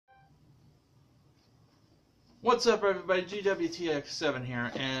What's up, everybody? GWTX7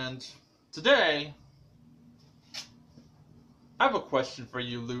 here, and today I have a question for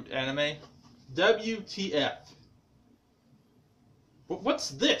you, Loot Anime. WTF?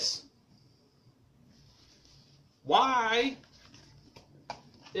 What's this? Why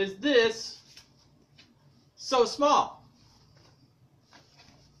is this so small?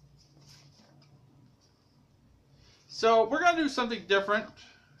 So we're gonna do something different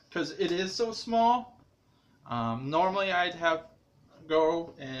because it is so small. Normally I'd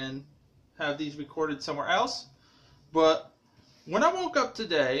go and have these recorded somewhere else, but when I woke up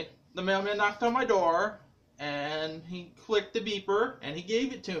today, the mailman knocked on my door and he clicked the beeper and he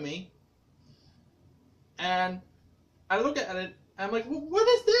gave it to me, and I look at it and I'm like, well, what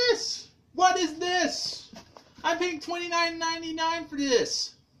is this? What is this? I'm paying $29.99 for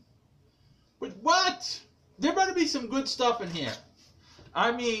this. But what? There better be some good stuff in here.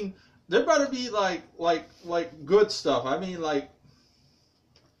 I mean, there better be like good stuff. I mean, like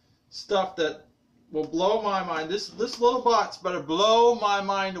stuff that will blow my mind. This little box better blow my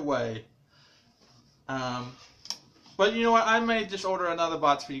mind away. But you know what? I may just order another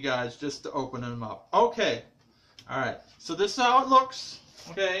box for you guys just to open them up. Okay. All right. So this is how it looks.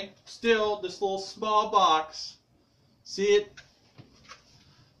 Okay. Still, this little small box. See it?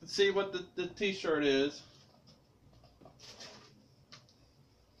 Let's see what the T-shirt is.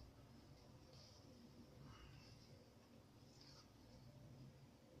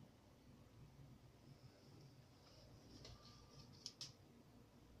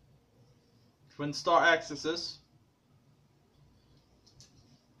 Twin Star Exorcist.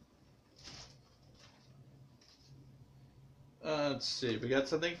 Let's see, we got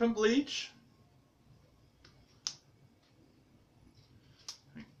something from Bleach.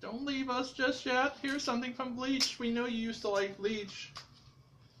 Don't leave us just yet. Here's something from Bleach. We know you used to like Bleach.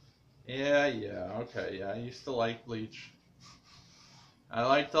 Yeah, okay, yeah, I used to like Bleach. I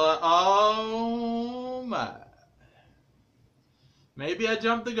like to, oh my. Maybe I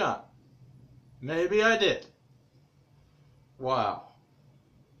jumped the gun. Maybe I did. Wow.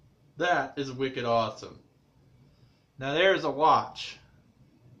 That is wicked awesome. Now there's a watch.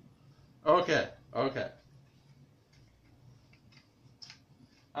 Okay.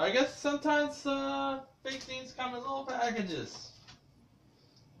 I guess sometimes big things come in little packages.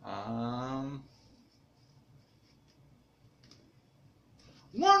 One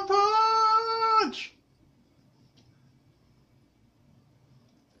Punch!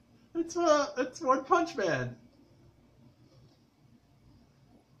 It's One Punch Man.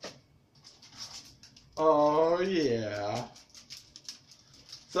 Oh yeah.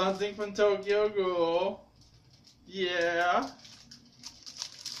 Something from Tokyo Ghoul. Yeah.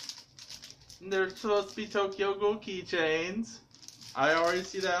 And there's supposed to be Tokyo Ghoul keychains. I already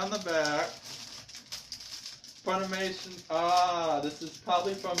see that on the back. Funimation. Ah, this is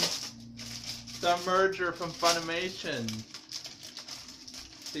probably from the merger from Funimation.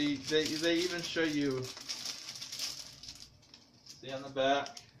 See, they even show you. See on the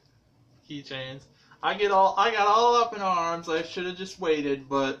back, keychains. I got all up in arms. I should have just waited,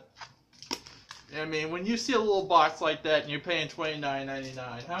 but I mean, when you see a little box like that and you're paying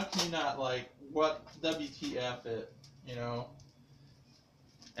 $29.99, how can you not like what WTF it, you know?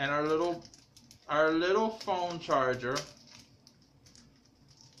 And our little phone charger,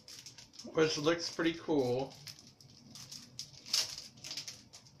 which looks pretty cool.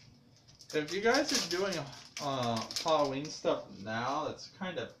 If you guys are doing Halloween stuff now, that's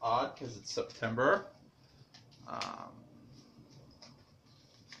kind of odd because it's September.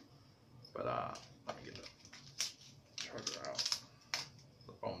 Let me get the charger out.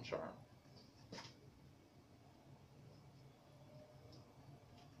 The phone charm.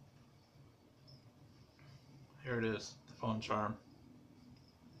 Here it is, the phone charm.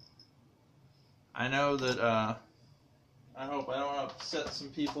 I know that I hope I don't upset some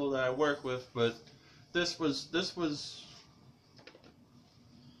people that I work with, but this was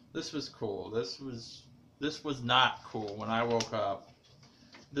cool. This was not cool when I woke up.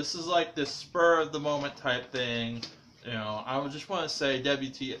 This is like this spur of the moment type thing. You know, I would just want to say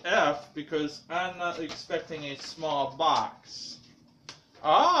WTF because I'm not expecting a small box.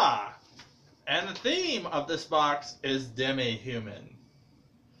 Ah! And the theme of this box is Demi-Human.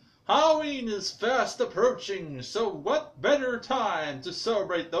 Halloween is fast approaching, so what better time to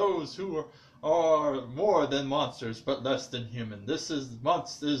celebrate those who are more than monsters but less than human. This is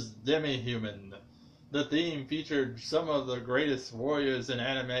Monsters Demi-Human. The theme featured some of the greatest warriors in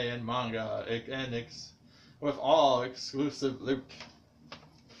anime and manga, and with all exclusive loot.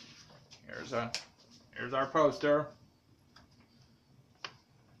 Here's our poster.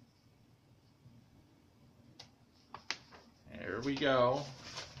 Here we go.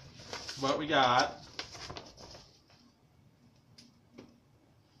 What we got.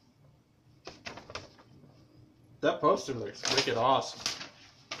 That poster looks wicked awesome.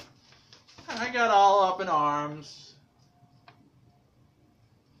 I got all up in arms.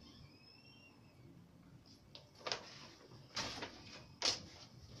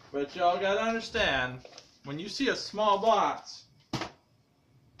 But y'all gotta understand, when you see a small box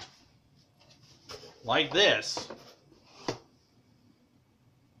like this,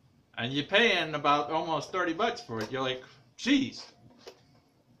 and you're paying about almost 30 bucks for it, you're like, geez,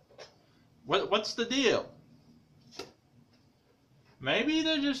 what's the deal? Maybe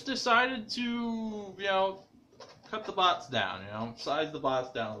they just decided to, you know, cut the box down, you know, size the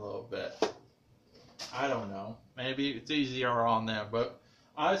box down a little bit. I don't know. Maybe it's easier on them, but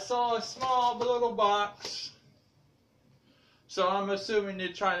I saw a small little box, so I'm assuming they're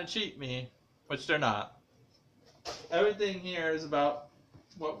trying to cheat me, which they're not. Everything here is about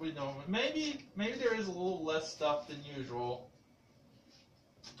what we know. Maybe there is a little less stuff than usual,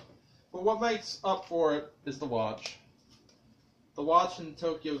 but what makes up for it is the watch. The watch and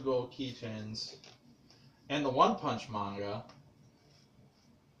Tokyo Gold keychains, and the One Punch manga.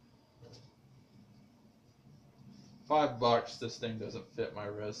 $5, this thing doesn't fit my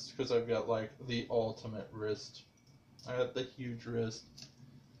wrist, because I've got like the ultimate wrist. I got the huge wrist.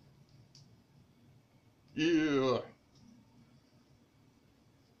 Yeah.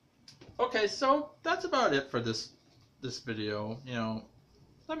 Okay, so that's about it for this video. You know,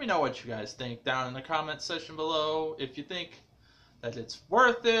 let me know what you guys think down in the comment section below. If you think that it's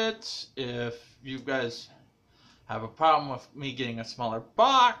worth it, if you guys have a problem with me getting a smaller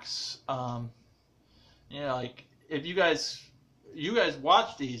box, you know, like, if you guys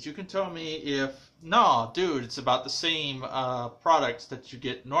watch these, you can tell me if, no, dude, it's about the same products that you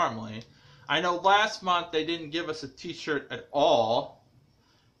get normally. I know last month they didn't give us a t-shirt at all,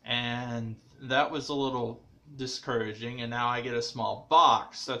 and that was a little discouraging, and now I get a small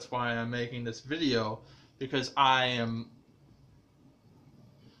box. That's why I'm making this video, because I am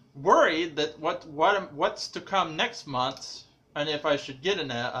worried that what's to come next month, and if I should get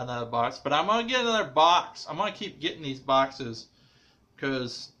another box. But I'm gonna get another box. I'm gonna keep getting these boxes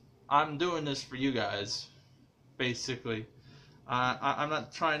because I'm doing this for you guys, basically. I'm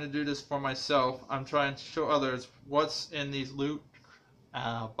not trying to do this for myself. I'm trying to show others what's in these loot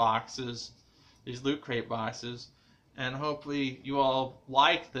boxes, these loot crate boxes, and hopefully you all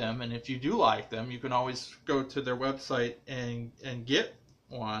like them. And if you do like them, you can always go to their website and get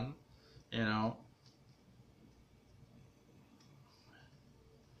one, you know.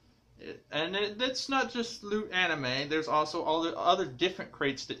 And it's not just Loot Anime. There's also all the other different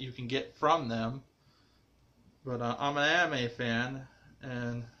crates that you can get from them. But I'm an anime fan,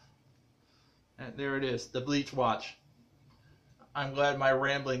 and there it is, the Bleach watch. I'm glad my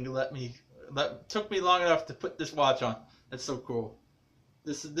rambling took me long enough to put this watch on. That's so cool.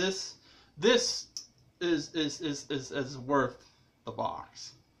 This is worth the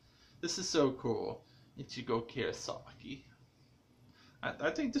box. This is so cool. Ichigo Kurosaki.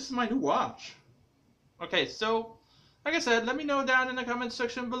 I think this is my new watch. Okay, so, like I said, let me know down in the comment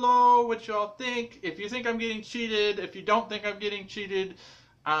section below what y'all think. If you think I'm getting cheated, if you don't think I'm getting cheated,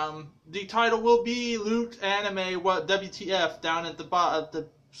 the title will be Loot Anime What WTF down at the bottom.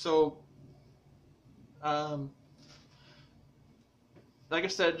 So, like I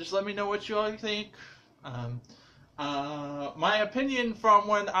said, just let me know what y'all think. My opinion from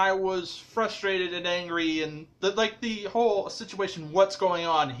when I was frustrated and angry and the whole situation, what's going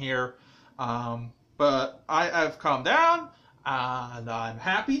on here. But I've calmed down and I'm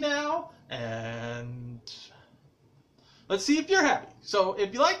happy now, and let's see if you're happy. So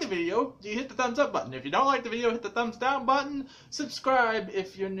if you like the video, you hit the thumbs up button. If you don't like the video, hit the thumbs down button. Subscribe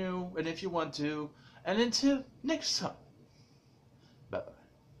if you're new and if you want to. And until next time.